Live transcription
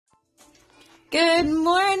Good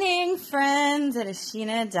morning, friends. It is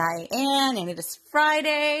Sheena Diane, and it is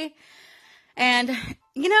Friday. And,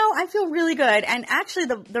 I feel really good. And actually,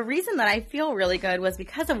 the reason that I feel really good was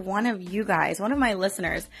because of one of you guys, one of my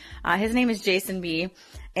listeners. His name is Jason B.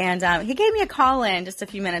 And he gave me a call in just a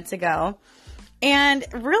few minutes ago and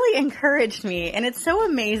really encouraged me. And it's so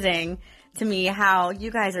amazing to me how you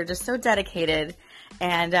guys are just so dedicated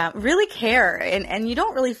and really care. And you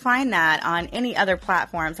don't really find that on any other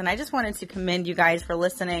platforms. And I just wanted to commend you guys for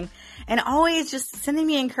listening and always just sending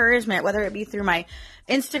me encouragement, whether it be through my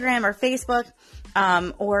Instagram or Facebook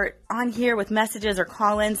or on here with messages or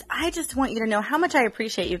call-ins. I just want you to know how much I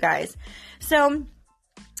appreciate you guys. So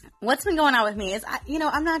what's been going on with me is,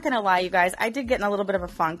 I'm not going to lie, you guys. I did get in a little bit of a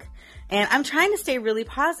funk. And I'm trying to stay really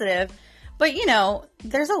positive. But,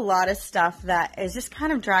 there's a lot of stuff that is just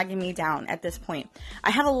kind of dragging me down at this point. I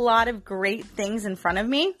have a lot of great things in front of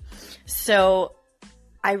me. So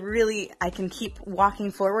I can keep walking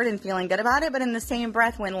forward and feeling good about it. But in the same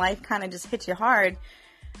breath, when life kind of just hits you hard,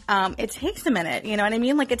 it takes a minute. You know what I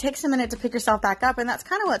mean? Like, it takes a minute to pick yourself back up. And that's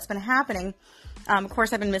kind of what's been happening. Of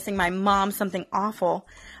course, I've been missing my mom something awful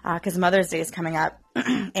because Mother's Day is coming up.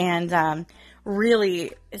 And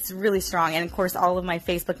it's really strong. And of course, all of my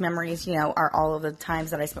Facebook memories, are all of the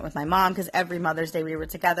times that I spent with my mom because every Mother's Day we were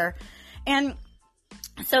together. And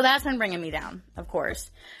so that's been bringing me down, of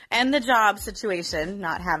course. And the job situation,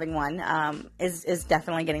 not having one, is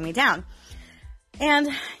definitely getting me down. And,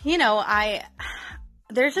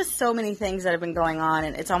 there's just so many things that have been going on,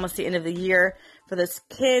 and it's almost the end of the year for those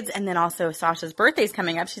kids. And then also Sasha's birthday's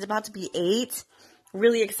coming up. She's about to be 8.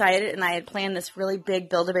 Really excited, and I had planned this really big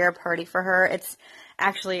Build-A-Bear party for her. It's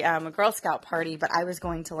actually a Girl Scout party, but I was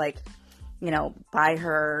going to buy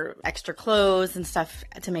her extra clothes and stuff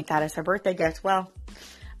to make that as her birthday gift. Well,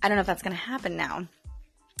 I don't know if that's going to happen now.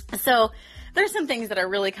 So there's some things that are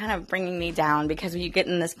really kind of bringing me down because when you get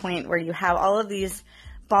in this point where you have all of these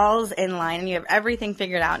balls in line and you have everything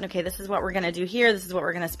figured out, and okay, this is what we're going to do here, this is what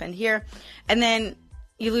we're going to spend here, and then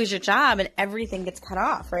you lose your job and everything gets cut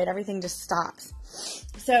off, right? Everything just stops.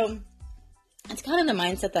 So it's kind of the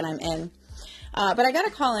mindset that I'm in. But I got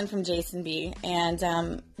a call in from Jason B.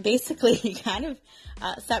 And basically he kind of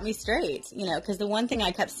set me straight, because the one thing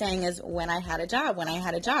I kept saying is when I had a job.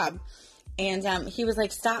 And he was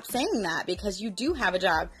like, stop saying that because you do have a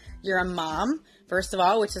job. You're a mom, first of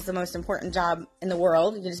all, which is the most important job in the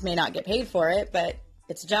world. You just may not get paid for it, but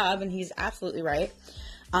it's a job, and he's absolutely right.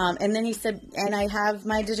 And then he said, and I have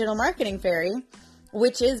my digital marketing fairy,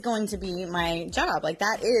 which is going to be my job. Like,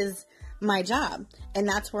 that is my job. And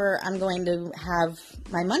that's where I'm going to have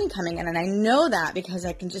my money coming in. And I know that because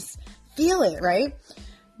I can just feel it, right?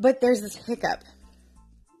 But there's this hiccup.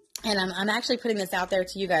 And I'm actually putting this out there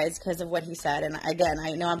to you guys because of what he said. And again,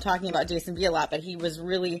 I know I'm talking about Jason B a lot, but he was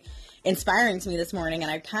really inspiring to me this morning.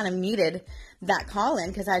 And I kind of needed that call in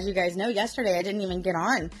because, as you guys know, yesterday I didn't even get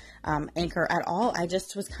on Anchor at all. I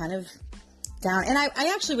just was kind of down. And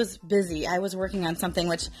I actually was busy. I was working on something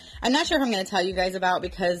which I'm not sure if I'm going to tell you guys about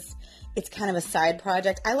because it's kind of a side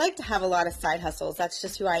project. I like to have a lot of side hustles. That's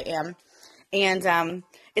just who I am. And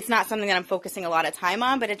it's not something that I'm focusing a lot of time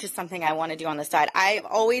on, but it's just something I want to do on the side. I've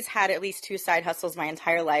always had at least 2 side hustles my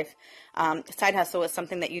entire life. Side hustle is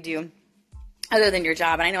something that you do other than your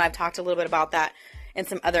job. And I know I've talked a little bit about that in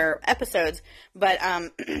some other episodes. But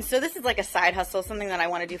so this is like a side hustle, something that I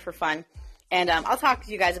want to do for fun. And I'll talk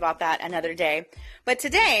to you guys about that another day. But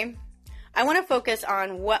today, I want to focus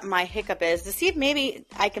on what my hiccup is to see if maybe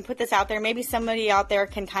I can put this out there. Maybe somebody out there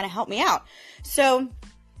can kind of help me out. So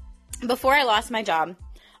before I lost my job,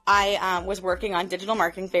 I was working on Digital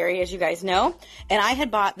Marketing Fairy, as you guys know, and I had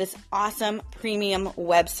bought this awesome premium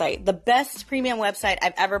website, the best premium website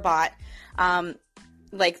I've ever bought,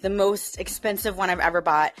 like the most expensive one I've ever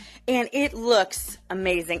bought, and it looks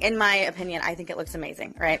amazing. In my opinion, I think it looks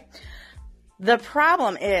amazing, right? The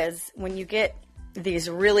problem is when you get these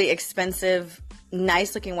really expensive,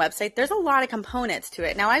 nice-looking websites, there's a lot of components to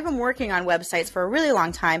it. Now, I've been working on websites for a really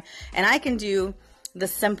long time, and I can do the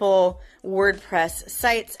simple WordPress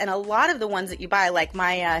sites, and a lot of the ones that you buy, like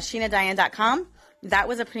my SheenaDiane.com, that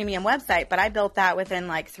was a premium website, but I built that within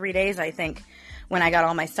like 3 days, I think, when I got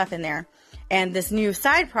all my stuff in there. And this new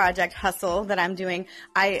side project hustle that I'm doing,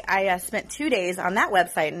 I spent 2 days on that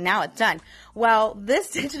website, and now it's done. Well,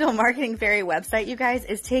 this Digital Marketing Fairy website, you guys,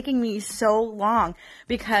 is taking me so long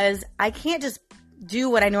because I can't just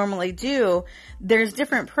do what I normally do. There's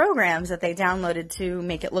different programs that they downloaded to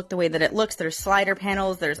make it look the way that it looks. There's slider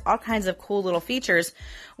panels. There's all kinds of cool little features.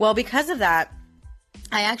 Well, because of that,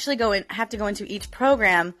 I actually have to go into each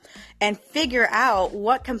program and figure out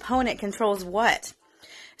what component controls what.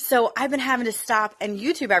 So I've been having to stop and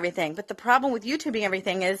YouTube everything. But the problem with YouTubing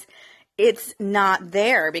everything is it's not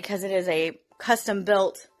there because it is a custom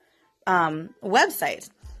built website.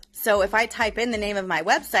 So if I type in the name of my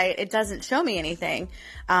website, it doesn't show me anything.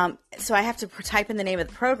 So I have to type in the name of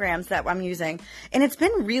the programs that I'm using. And it's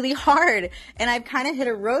been really hard. And I've kind of hit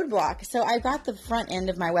a roadblock. So I've got the front end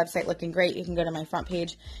of my website looking great. You can go to my front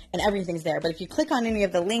page and everything's there. But if you click on any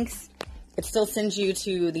of the links, it still sends you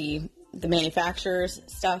to the manufacturer's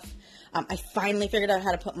stuff. I finally figured out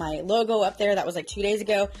how to put my logo up there. That was like 2 days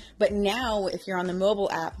ago. But now if you're on the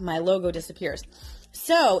mobile app, my logo disappears.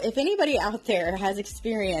 So if anybody out there has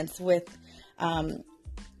experience with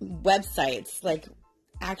websites, like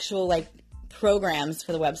actual like programs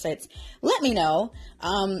for the websites, let me know.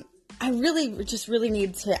 I really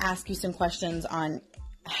need to ask you some questions on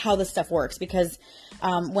how this stuff works, because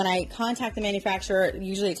when I contact the manufacturer,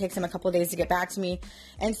 usually it takes them a couple of days to get back to me.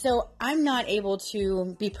 And so I'm not able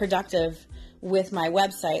to be productive with my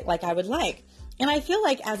website like I would like. And I feel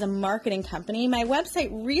like as a marketing company, my website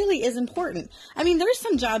really is important. I mean, there's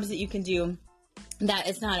some jobs that you can do that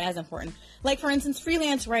it's not as important. Like, for instance,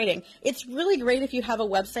 freelance writing. It's really great if you have a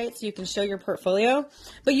website so you can show your portfolio,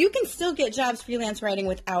 but you can still get jobs freelance writing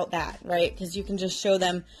without that, right? Because you can just show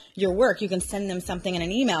them your work. You can send them something in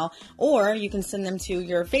an email, or you can send them to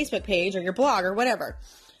your Facebook page or your blog or whatever.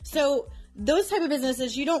 So those type of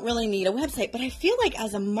businesses, you don't really need a website. But I feel like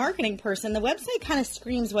as a marketing person, the website kind of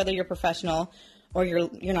screams whether you're professional or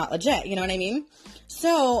you're not legit. You know what I mean?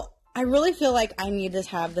 So I really feel like I need to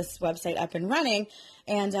have this website up and running.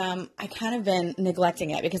 And I kind of been neglecting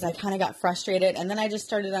it because I kind of got frustrated. And then I just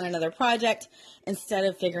started on another project instead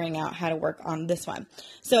of figuring out how to work on this one.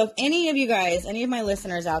 So if any of you guys, any of my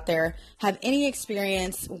listeners out there have any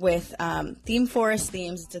experience with ThemeForest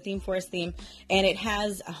Themes, it's a ThemeForest theme, and it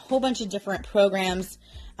has a whole bunch of different programs.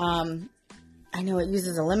 I know it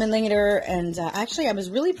uses Eliminator, and actually I was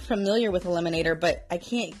really familiar with Eliminator, but I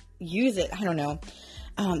can't use it. I don't know.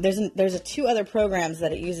 There's two other programs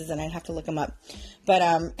that it uses, and I'd have to look them up. But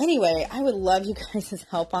anyway, I would love you guys'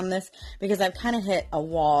 help on this because I've kind of hit a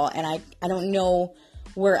wall, and I don't know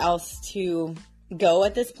where else to go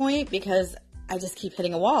at this point because I just keep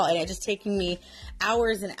hitting a wall, and it's just taking me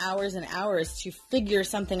hours and hours and hours to figure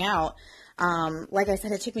something out. Like I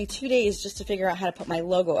said, it took me 2 days just to figure out how to put my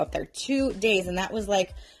logo up there. 2 days, and that was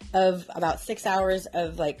like of about 6 hours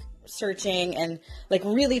of like searching and like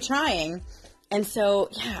really trying. And so,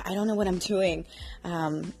 yeah, I don't know what I'm doing.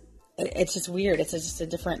 It's just weird. It's just a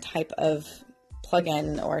different type of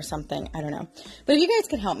plugin or something. I don't know. But if you guys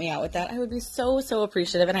could help me out with that, I would be so, so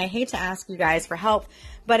appreciative. And I hate to ask you guys for help,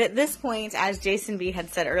 but at this point, as Jason B had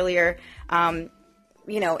said earlier, I'm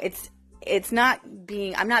not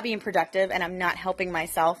being productive, and I'm not helping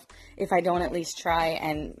myself if I don't at least try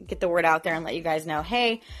and get the word out there and let you guys know,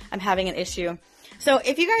 hey, I'm having an issue. So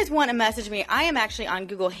if you guys want to message me, I am actually on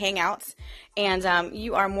Google Hangouts, and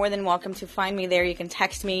you are more than welcome to find me there. You can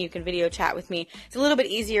text me, you can video chat with me. It's a little bit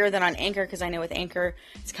easier than on Anchor because I know with Anchor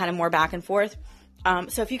it's kind of more back and forth.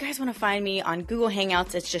 So if you guys want to find me on Google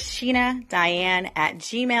Hangouts, it's just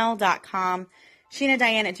SheenaDiane@gmail.com.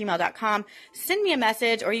 SheenaDiane@gmail.com. Send me a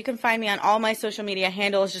message, or you can find me on all my social media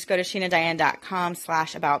handles. Just go to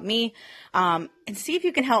SheenaDiane.com/aboutme and see if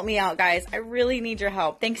you can help me out, guys. I really need your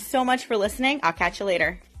help. Thanks so much for listening. I'll catch you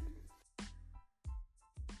later.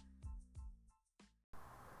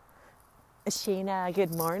 Sheena,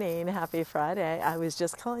 good morning. Happy Friday. I was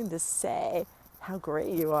just calling to say how great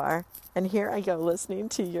you are. And here I go listening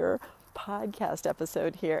to your podcast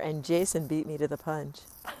episode here, and Jason beat me to the punch.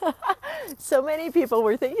 So many people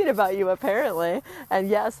were thinking about you apparently. And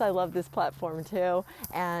yes, I love this platform too.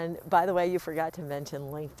 And by the way, you forgot to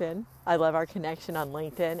mention LinkedIn. I love our connection on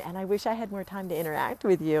LinkedIn, and I wish I had more time to interact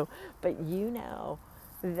with you, but you know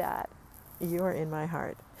that you are in my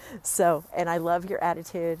heart. So, and I love your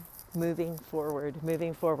attitude. Moving forward,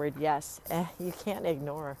 yes. You can't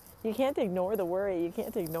ignore the worry. You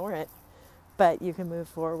can't ignore it, but you can move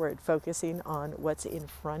forward, focusing on what's in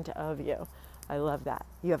front of you. I love that.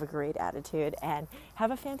 You have a great attitude, and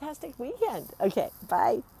have a fantastic weekend. Okay,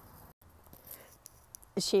 bye.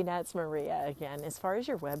 Sheena, it's Maria again. As far as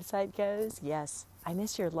your website goes, yes, I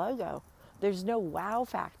miss your logo. There's no wow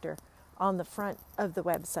factor on the front of the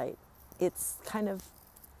website. It's kind of,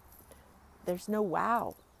 there's no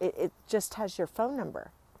wow. It just has your phone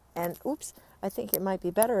number. And oops, I think it might be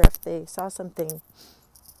better if they saw something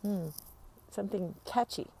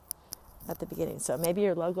catchy at the beginning. So maybe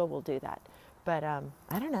your logo will do that. But I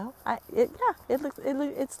don't know.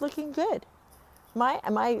 It's looking good.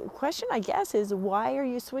 My question, I guess, is why are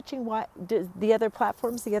you switching? Why do the other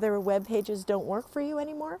platforms, the other web pages don't work for you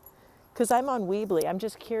anymore? Because I'm on Weebly. I'm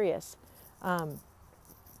just curious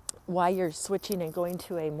why you're switching and going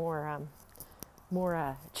to a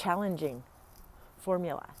more challenging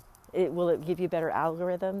formula. Will it give you better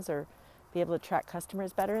algorithms or be able to track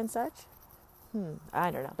customers better and such?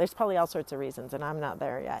 I don't know. There's probably all sorts of reasons, and I'm not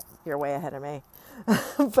there yet. You're way ahead of me.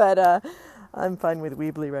 But I'm fine with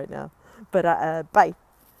Weebly right now. But bye.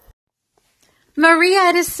 Maria,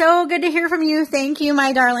 it is so good to hear from you. Thank you,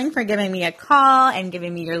 my darling, for giving me a call and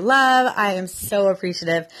giving me your love. I am so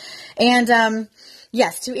appreciative. And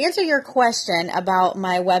yes, to answer your question about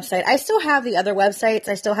my website, I still have the other websites.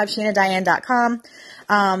 I still have SheenaDiane.com.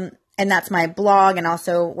 And that's my blog and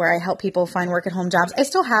also where I help people find work at home jobs. I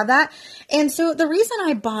still have that. And so the reason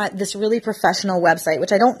I bought this really professional website,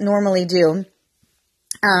 which I don't normally do,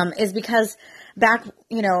 is because back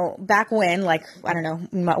when, like, I don't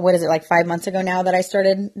know, what is it, like 5 months ago now that I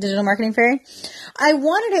started Digital Marketing Fairy, I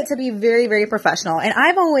wanted it to be very, very professional. And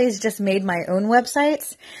I've always just made my own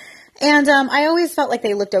websites. And I always felt like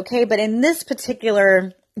they looked okay. But in this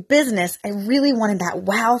particular business, I really wanted that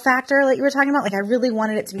wow factor that you were talking about. Like, I really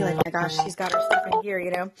wanted it to be like, oh my gosh, she's got her stuff in here,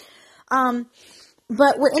 you know.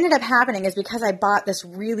 But what ended up happening is because I bought this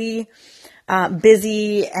really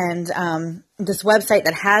busy and this website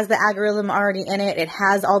that has the algorithm already in it. It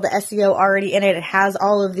has all the SEO already in it. It has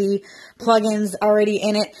all of the plugins already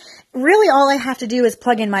in it. Really, all I have to do is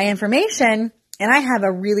plug in my information, and I have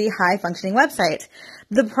a really high functioning website.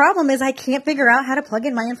 The problem is I can't figure out how to plug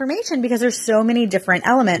in my information because there's so many different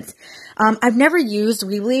elements. I've never used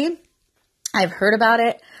Weebly. I've heard about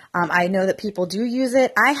it. I know that people do use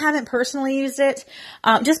it. I haven't personally used it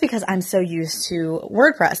just because I'm so used to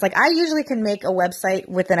WordPress. Like, I usually can make a website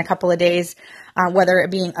within a couple of days, whether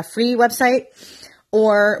it being a free website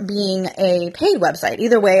or being a paid website.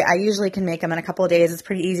 Either way, I usually can make them in a couple of days. It's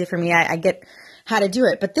pretty easy for me. I get how to do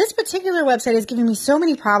it. But this particular website is giving me so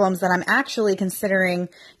many problems that I'm actually considering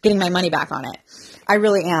getting my money back on it. I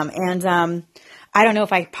really am. And I don't know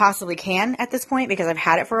if I possibly can at this point because I've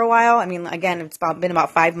had it for a while. I mean, again, it's been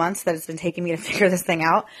about 5 months that it's been taking me to figure this thing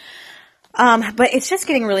out. But it's just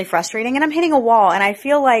getting really frustrating, and I'm hitting a wall. And I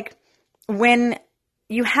feel like when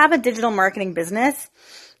you have a digital marketing business,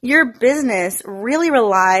 your business really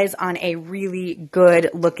relies on a really good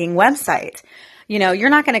looking website. You know, you're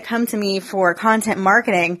not going to come to me for content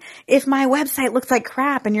marketing if my website looks like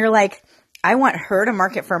crap and you're like, I want her to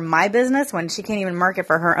market for my business when she can't even market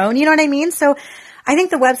for her own. You know what I mean? So I think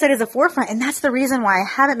the website is a forefront, and that's the reason why I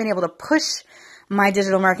haven't been able to push my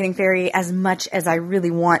Digital Marketing Fairy as much as I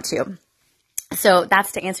really want to. So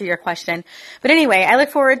that's to answer your question. But anyway, I look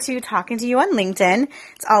forward to talking to you on LinkedIn.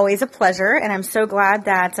 It's always a pleasure, and I'm so glad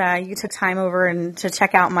that you took time over and to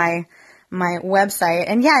check out my website.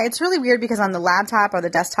 And yeah, it's really weird because on the laptop or the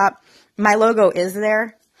desktop, my logo is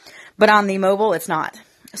there, but on the mobile, it's not.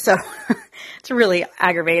 So it's really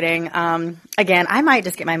aggravating. Again, I might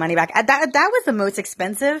just get my money back. That was the most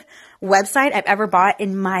expensive website I've ever bought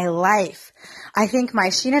in my life. I think my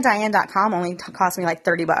SheenaDiane.com only cost me like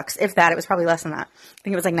 $30, if that. It was probably less than that. I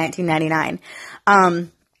think it was like $19.99.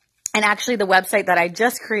 And actually the website that I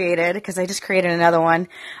just created, because I just created another one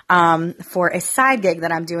for a side gig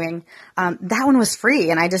that I'm doing, that one was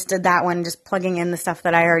free. And I just did that one just plugging in the stuff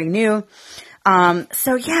that I already knew.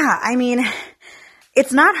 So yeah, I mean,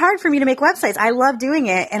 it's not hard for me to make websites. I love doing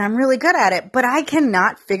it and I'm really good at it, but I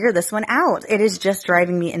cannot figure this one out. It is just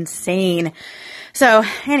driving me insane. So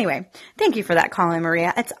anyway, thank you for that call in,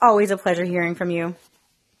 Maria. It's always a pleasure hearing from you.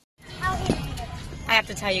 I have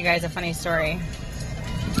to tell you guys a funny story.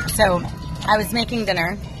 So I was making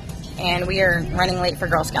dinner and we are running late for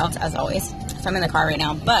Girl Scouts as always. So I'm in the car right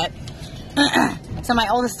now, but so my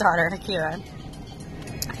oldest daughter, Akira,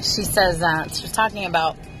 she says, she's talking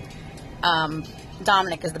about,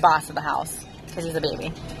 Dominic is the boss of the house because he's a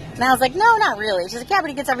baby. And I was like, no, not really. She's like, yeah,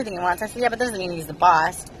 but he gets everything he wants. I said, yeah, but that doesn't mean he's the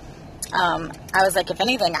boss. I was like, if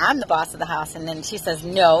anything, I'm the boss of the house. And then she says,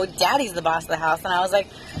 no, Daddy's the boss of the house. And I was like,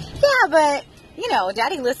 yeah, but, you know,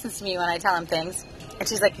 Daddy listens to me when I tell him things. And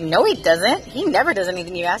she's like, no, he doesn't. He never does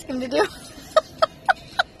anything you ask him to do.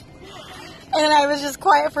 And I was just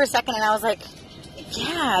quiet for a second, and I was like,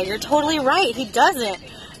 yeah, you're totally right. He doesn't.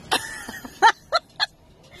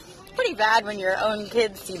 Pretty bad when your own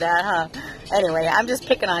kids see that, huh? Anyway, I'm just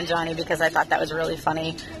picking on Johnny because I thought that was really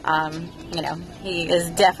funny. You know, he is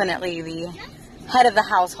definitely the head of the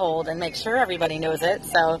household and makes sure everybody knows it.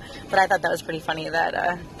 So, but I thought that was pretty funny that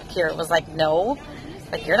Kira was like, no,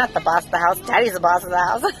 like, you're not the boss of the house. Daddy's the boss of the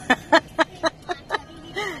house.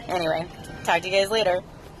 Anyway, talk to you guys later.